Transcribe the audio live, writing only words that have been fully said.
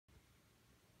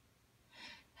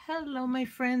Hello, my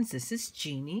friends. This is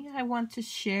Jeannie. I want to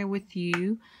share with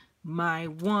you my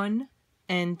one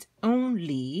and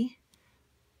only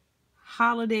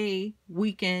holiday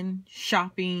weekend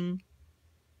shopping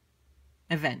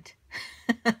event.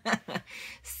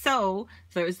 So,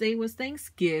 Thursday was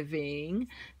Thanksgiving.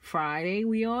 Friday,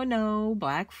 we all know,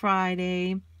 Black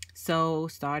Friday. So,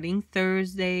 starting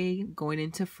Thursday, going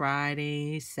into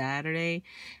Friday, Saturday,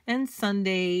 and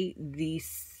Sunday, these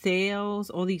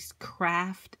sales, all these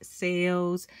craft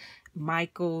sales,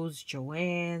 Michael's,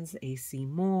 Joann's, AC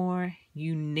Moore,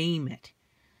 you name it.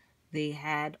 They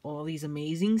had all these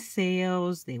amazing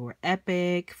sales. They were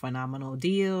epic, phenomenal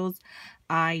deals.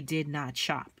 I did not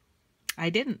shop. I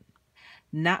didn't.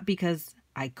 Not because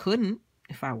I couldn't.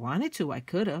 If I wanted to, I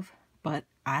could have. But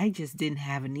I just didn't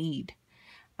have a need.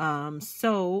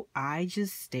 So I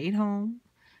just stayed home,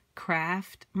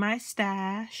 craft my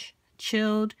stash,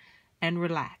 chilled, and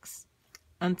relaxed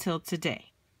until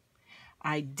today.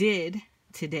 I did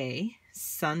today,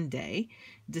 Sunday,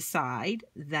 decide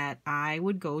that I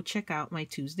would go check out my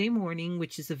Tuesday morning,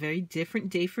 which is a very different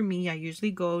day for me. I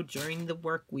usually go during the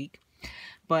work week,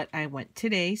 but I went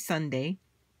today, Sunday,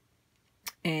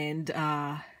 and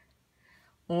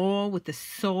all with the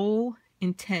sole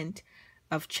intent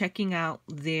of checking out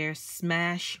their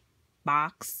Smash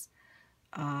box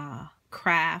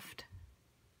craft,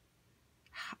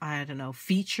 I don't know,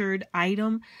 featured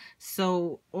item.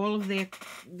 So all of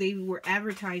they were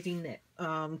advertising that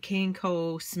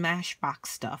K&Co Smash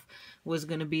box stuff was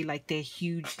going to be like their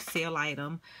huge sale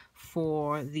item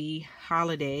for the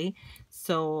holiday.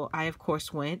 So I of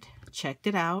course went, checked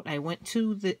it out. I went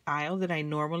to the aisle that I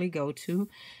normally go to,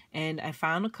 and I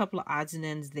found a couple of odds and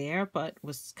ends there, but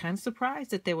was kind of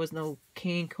surprised that there was no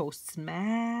K&Co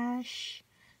Smash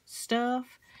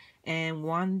stuff. And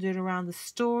wandered around the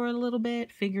store a little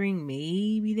bit, figuring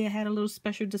maybe they had a little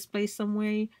special display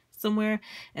somewhere,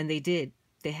 and they did.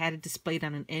 They had it displayed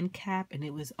on an end cap, and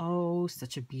it was, oh,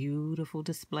 such a beautiful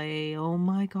display. Oh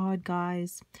my God,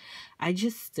 guys. I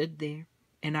just stood there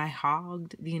and I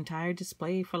hogged the entire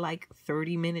display for like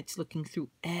 30 minutes looking through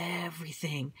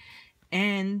everything.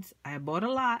 And I bought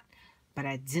a lot, but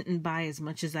I didn't buy as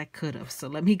much as I could have. So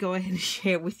let me go ahead and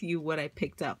share with you what I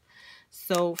picked up.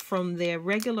 So from their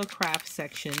regular craft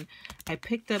section, I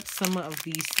picked up some of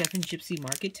these 7 Gypsy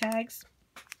market tags.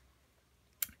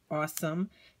 Awesome.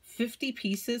 50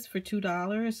 pieces for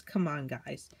 $2. Come on,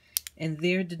 guys. And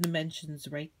there are the dimensions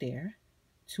right there.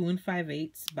 2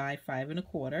 5/8 by 5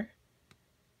 1/4.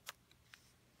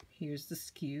 Here's the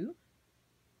skew.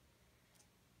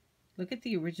 Look at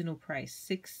the original price,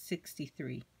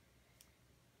 $6.63.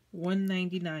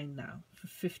 $1.99 now for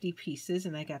 50 pieces,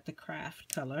 and I got the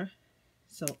craft color.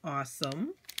 So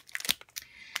awesome.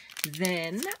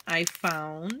 Then I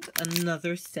found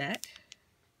another set,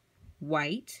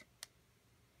 white.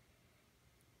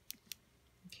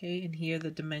 Okay, and here are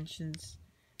the dimensions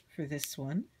for this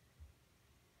one.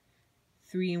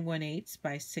 3 1/8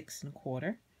 by 6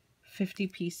 1/4. 50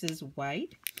 pieces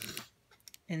white.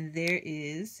 And there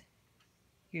is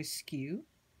your skew.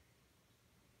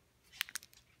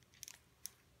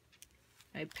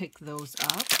 I picked those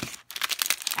up.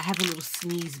 I have a little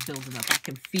sneeze building up. I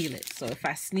can feel it. So if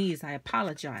I sneeze, I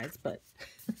apologize, but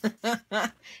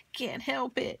can't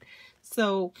help it.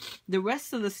 So the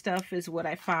rest of the stuff is what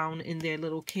I found in their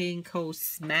little K&Co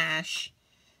Smash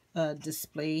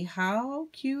display. How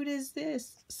cute is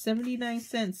this? 79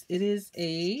 cents. It is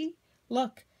a,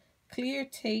 look, clear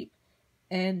tape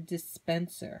and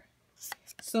dispenser.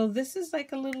 So this is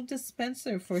like a little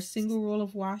dispenser for a single roll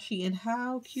of washi. And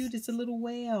how cute is a little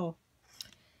whale?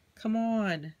 Come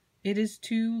on. It is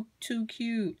too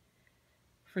cute.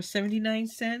 For 79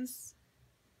 cents,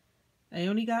 I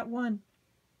only got one.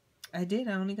 I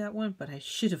only got one, but I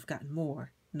should have gotten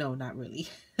more. No, not really.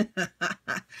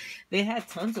 They had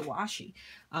tons of washi.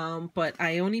 But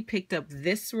I only picked up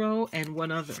this row and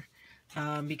one other.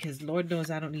 Because Lord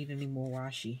knows I don't need any more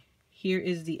washi. Here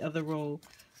is the other row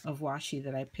of washi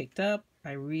that I picked up.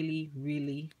 I really,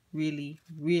 really, really,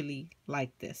 really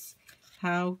like this.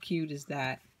 How cute is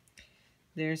that?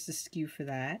 There's the skew for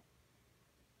that.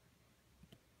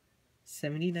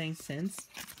 79 cents.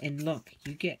 And look,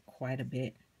 you get quite a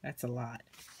bit. That's a lot.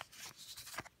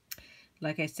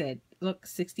 Like I said, look,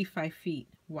 65 feet.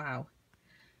 Wow.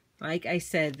 Like I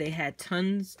said, they had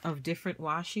tons of different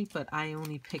washi, but I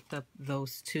only picked up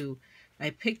those two.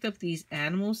 I picked up these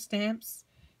animal stamps.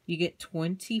 You get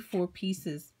 24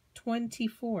 pieces.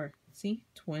 24. See?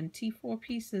 24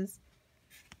 pieces.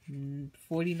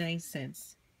 49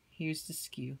 cents. Here's the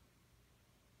skew.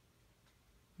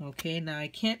 Okay, now I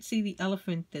can't see the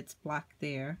elephant that's blocked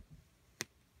there.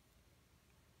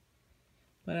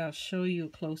 but I'll show you a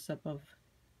close-up of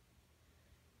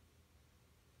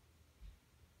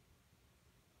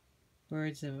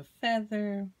birds of a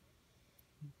feather.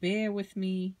 Bear with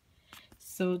me.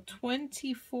 So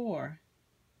 24.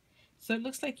 So it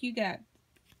looks like you got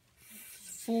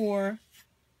 4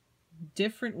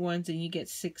 different ones and you get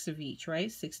 6 of each, right?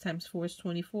 6 times 4 is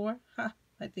 24. Ha,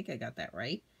 I think I got that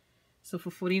right. So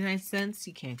for 49 cents,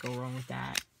 you can't go wrong with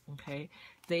that. Okay.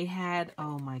 They had,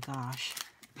 oh my gosh,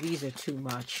 these are too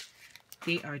much.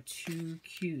 They are too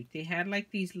cute. They had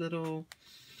like these little,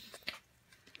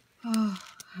 oh,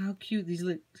 how cute. These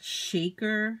little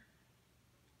shaker.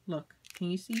 Look,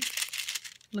 can you see?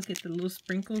 Look at the little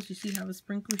sprinkles. You see how the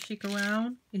sprinkles shake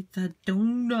around? It's a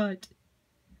donut.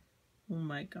 Oh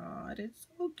my God, it's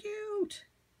so cute.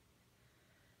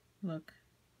 Look,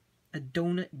 a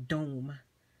donut dome.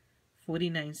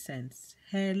 49 cents.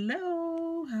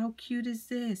 Hello, how cute is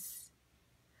this?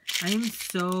 I'm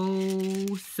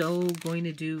so going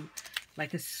to do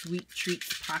like a sweet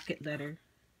treats pocket letter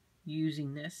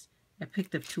using this. I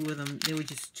picked up 2 of them. They were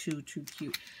just too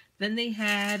cute. Then they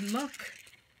had, look,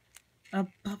 a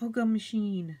bubblegum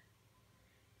machine.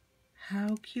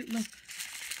 How cute. Look.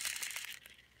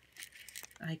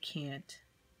 I can't.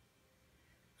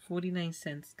 49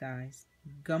 cents, guys.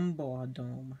 Gumball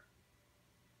dome.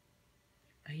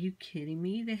 Are you kidding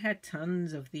me? They had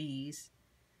tons of these.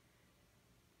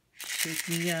 Pick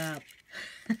me up.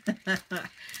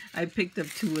 I picked up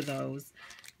 2 of those.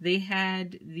 They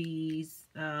had these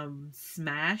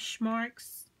smash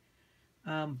marks,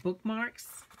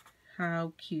 bookmarks.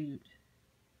 How cute.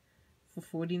 For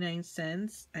 49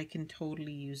 cents, I can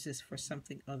totally use this for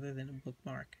something other than a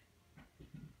bookmark.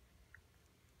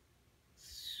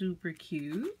 Super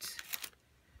cute.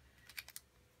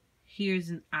 Here's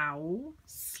an owl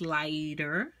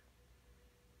slider.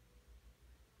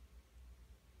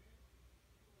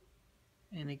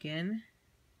 And again,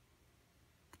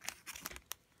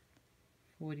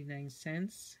 49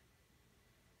 cents.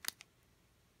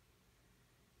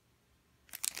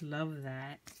 Love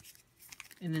that.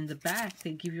 And in the back,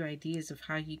 they give you ideas of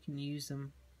how you can use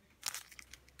them.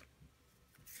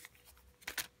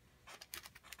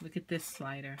 Look at this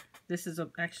slider. This is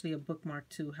actually a bookmark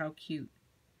too. How cute.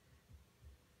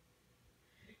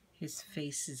 His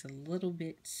face is a little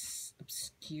bit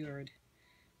obscured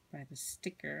by the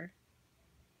sticker.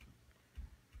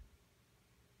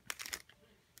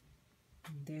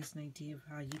 And there's an idea of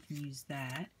how you can use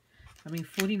that. I mean,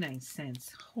 49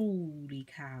 cents. Holy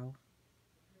cow.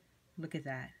 Look at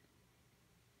that.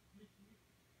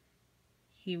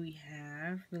 Here we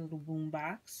have the little boom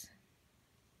box.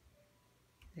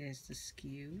 There's the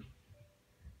skew.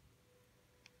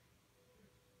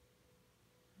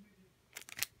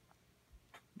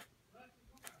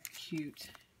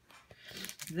 Cute.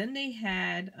 Then they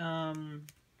had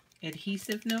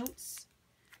adhesive notes.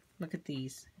 Look at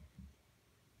these.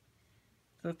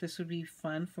 Thought this would be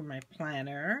fun for my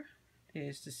planner.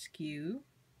 There's the skew.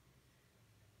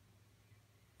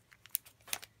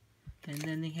 And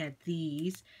then they had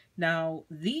these. Now,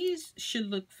 these should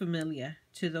look familiar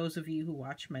to those of you who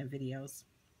watch my videos.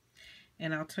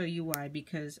 And I'll tell you why.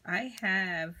 Because I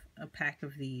have a pack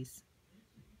of these.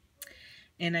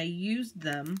 And I used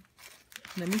them.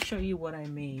 Let me show you what I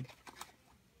made.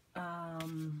 Of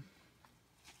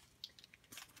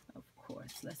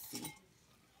course, let's see.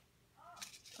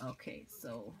 Okay,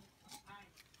 so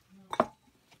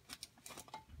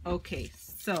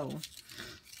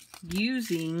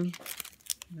using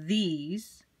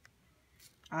these,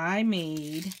 I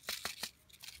made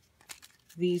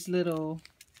these little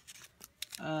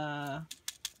kind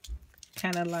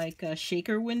of like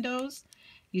shaker windows.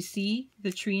 You see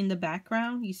the tree in the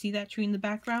background? You see that tree in the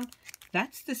background?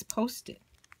 That's this post-it.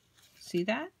 See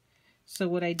that? So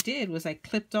what I did was I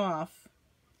clipped off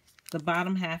the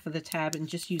bottom half of the tab and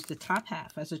just used the top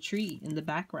half as a tree in the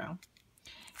background.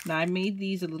 Now I made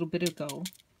these a little bit ago,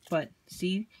 but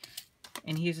see,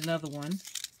 and here's another one.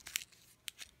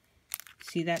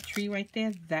 See that tree right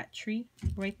there? That tree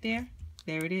right there?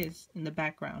 There it is in the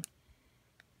background.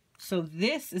 So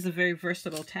this is a very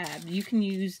versatile tab. You can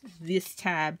use this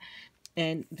tab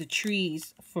and the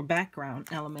trees for background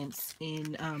elements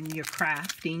in your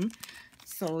crafting.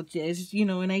 So there's, you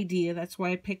know, an idea. That's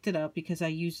why I picked it up, because I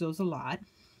use those a lot.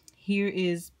 Here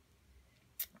is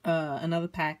another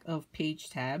pack of page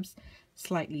tabs,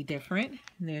 slightly different.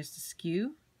 And there's the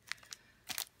skew.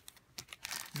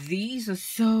 These are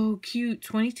so cute.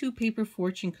 22 paper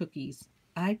fortune cookies.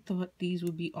 I thought these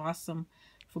would be awesome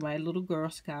for my little Girl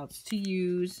Scouts to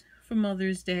use for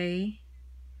Mother's Day,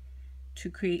 to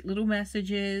create little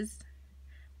messages,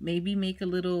 maybe make a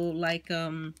little like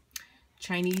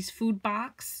Chinese food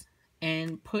box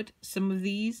and put some of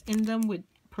these in them with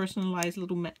personalized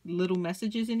little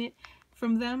messages in it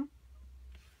from them.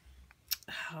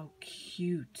 How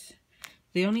cute.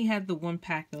 They only had the one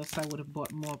pack, else I would have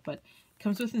bought more, but it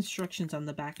comes with instructions on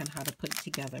the back on how to put it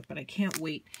together. But I can't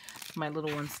wait for my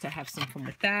little ones to have some fun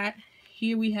with that.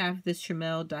 Here we have this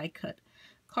Chamel die cut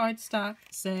cardstock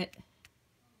set.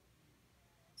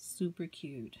 Super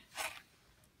cute.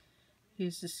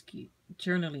 Here's the cute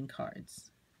journaling cards.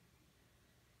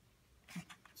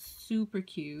 Super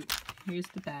cute. Here's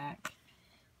the back.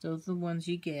 Those are the ones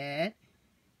you get.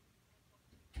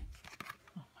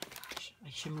 Oh my gosh, I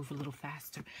should move a little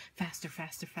faster. Faster,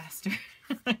 faster, faster.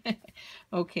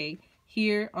 Okay,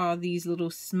 here are these little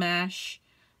smash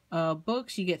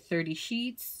books. You get 30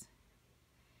 sheets.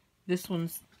 This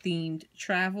one's themed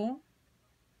travel.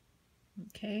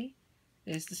 Okay,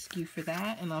 there's the SKU for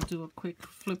that, and I'll do a quick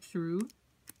flip through.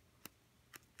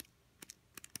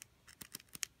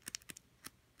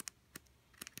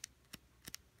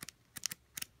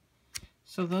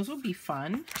 So those will be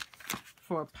fun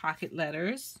for pocket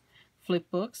letters,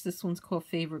 flip books. This one's called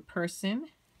Favorite Person.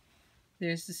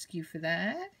 There's the SKU for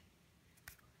that.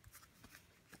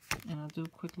 And I'll do a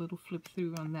quick little flip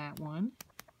through on that one.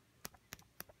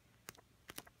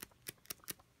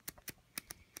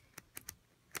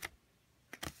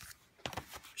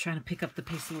 Trying to pick up the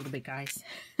pace a little bit, guys.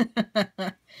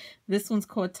 This one's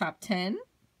called Top 10.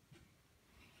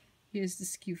 Here's the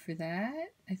SKU for that.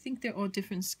 I think they're all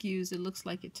different SKUs. It looks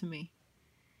like it to me.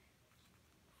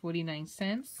 49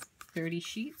 cents, 30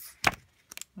 sheets.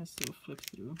 Let's do a flip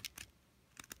through.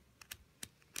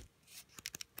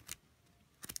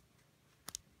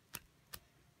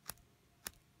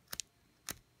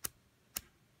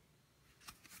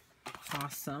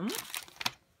 Awesome.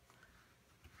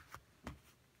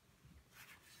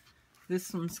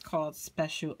 This one's called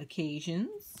Special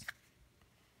Occasions.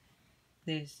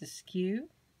 There's the SKU.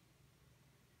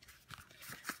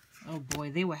 Oh boy,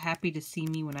 they were happy to see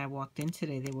me when I walked in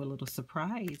today. They were a little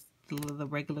surprised. The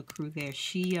regular crew there.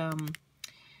 She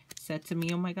said to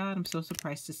me, "Oh my God, I'm so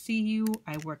surprised to see you.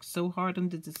 I worked so hard on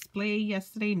the display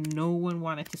yesterday. No one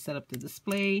wanted to set up the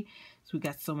display. So we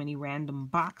got so many random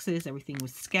boxes. Everything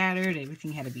was scattered.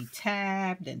 Everything had to be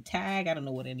tabbed and tagged. I don't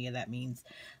know what any of that means.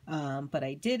 But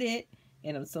I did it.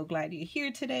 And I'm so glad you're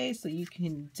here today. So you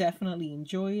can definitely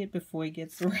enjoy it before it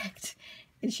gets wrecked."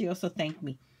 And she also thanked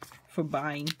me for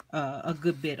buying a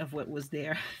good bit of what was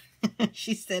there.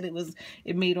 She said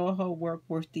it made all her work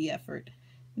worth the effort.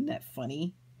 Isn't that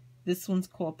funny? This one's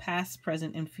called Past,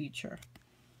 Present, and Future.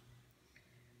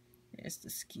 There's the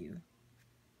SKU.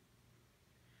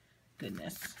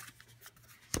 Goodness.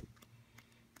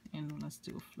 And let's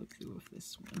do a flip through of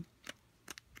this one.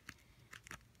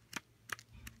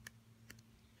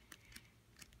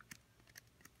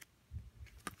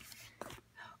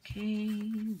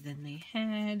 Okay, then they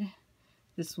had,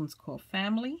 this one's called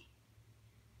Family.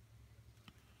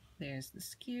 There's the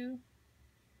SKU.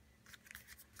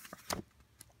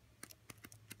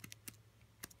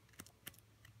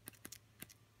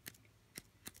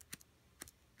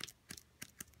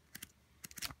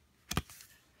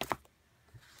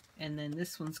 And then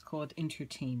this one's called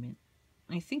Entertainment.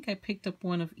 I think I picked up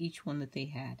one of each one that they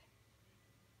had.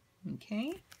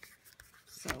 Okay,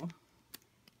 so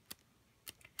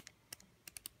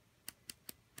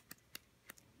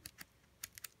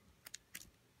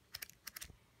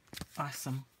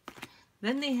awesome.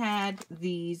 Then they had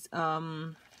these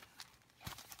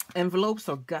envelopes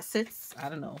or gussets, I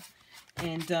don't know,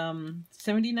 and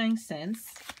 79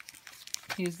 cents.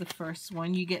 Here's the first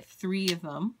one. You get 3 of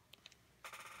them.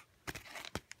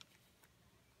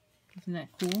 Isn't that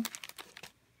cool?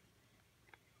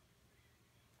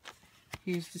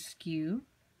 Here's the SKU.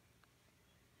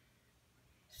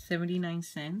 79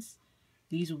 cents.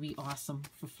 These will be awesome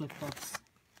for flip books.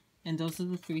 And those are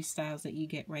the 3 styles that you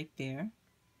get right there.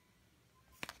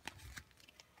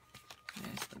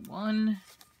 There's the one.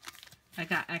 I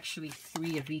got actually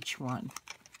 3 of each one.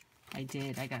 I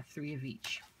did. I got 3 of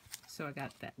each. So I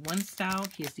got that one style.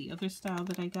 Here's the other style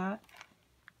that I got.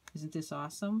 Isn't this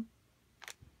awesome?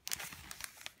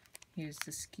 Here's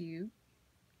the SKU.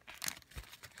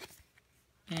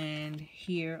 And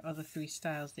here are the 3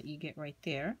 styles that you get right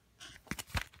there.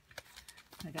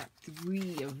 I got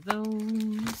 3 of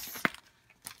those.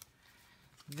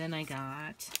 Then I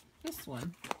got this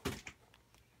one.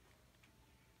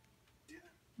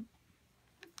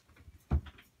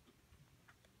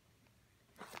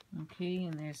 Okay,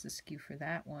 and there's the SKU for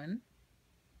that one.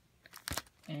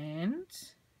 And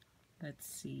let's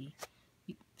see.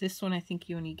 This one, I think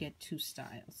you only get 2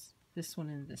 styles. This one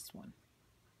and this one.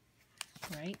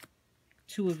 Right?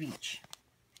 2 of each.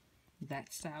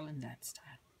 That style and that style.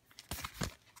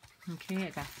 Okay, I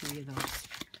got 3 of those.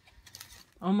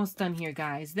 Almost done here,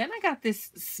 guys. Then I got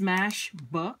this Smash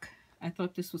book. I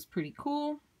thought this was pretty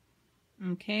cool.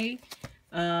 Okay.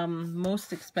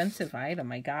 Most expensive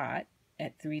item I got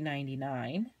at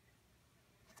 $3.99.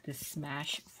 This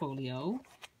Smash folio.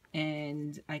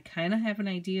 And I kind of have an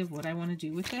idea of what I want to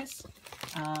do with this.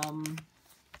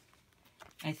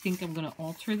 I think I'm going to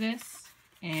alter this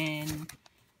and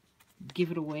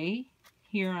give it away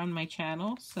here on my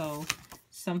channel. So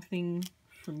something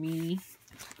for me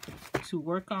to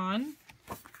work on.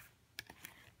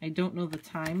 I don't know the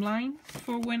timeline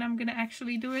for when I'm going to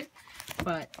actually do it,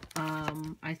 but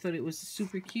I thought it was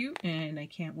super cute and I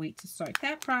can't wait to start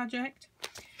that project.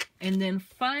 And then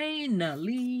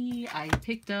finally, I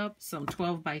picked up some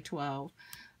 12 by 12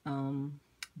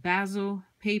 basil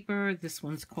paper. This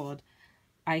one's called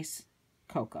Ice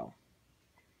Cocoa.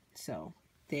 So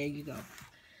there you go.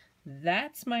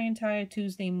 That's my entire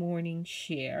Tuesday morning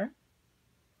share.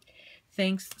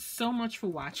 Thanks so much for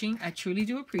watching. I truly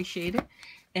do appreciate it.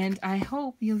 And I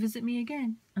hope you'll visit me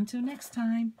again. Until next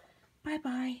time,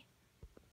 bye-bye.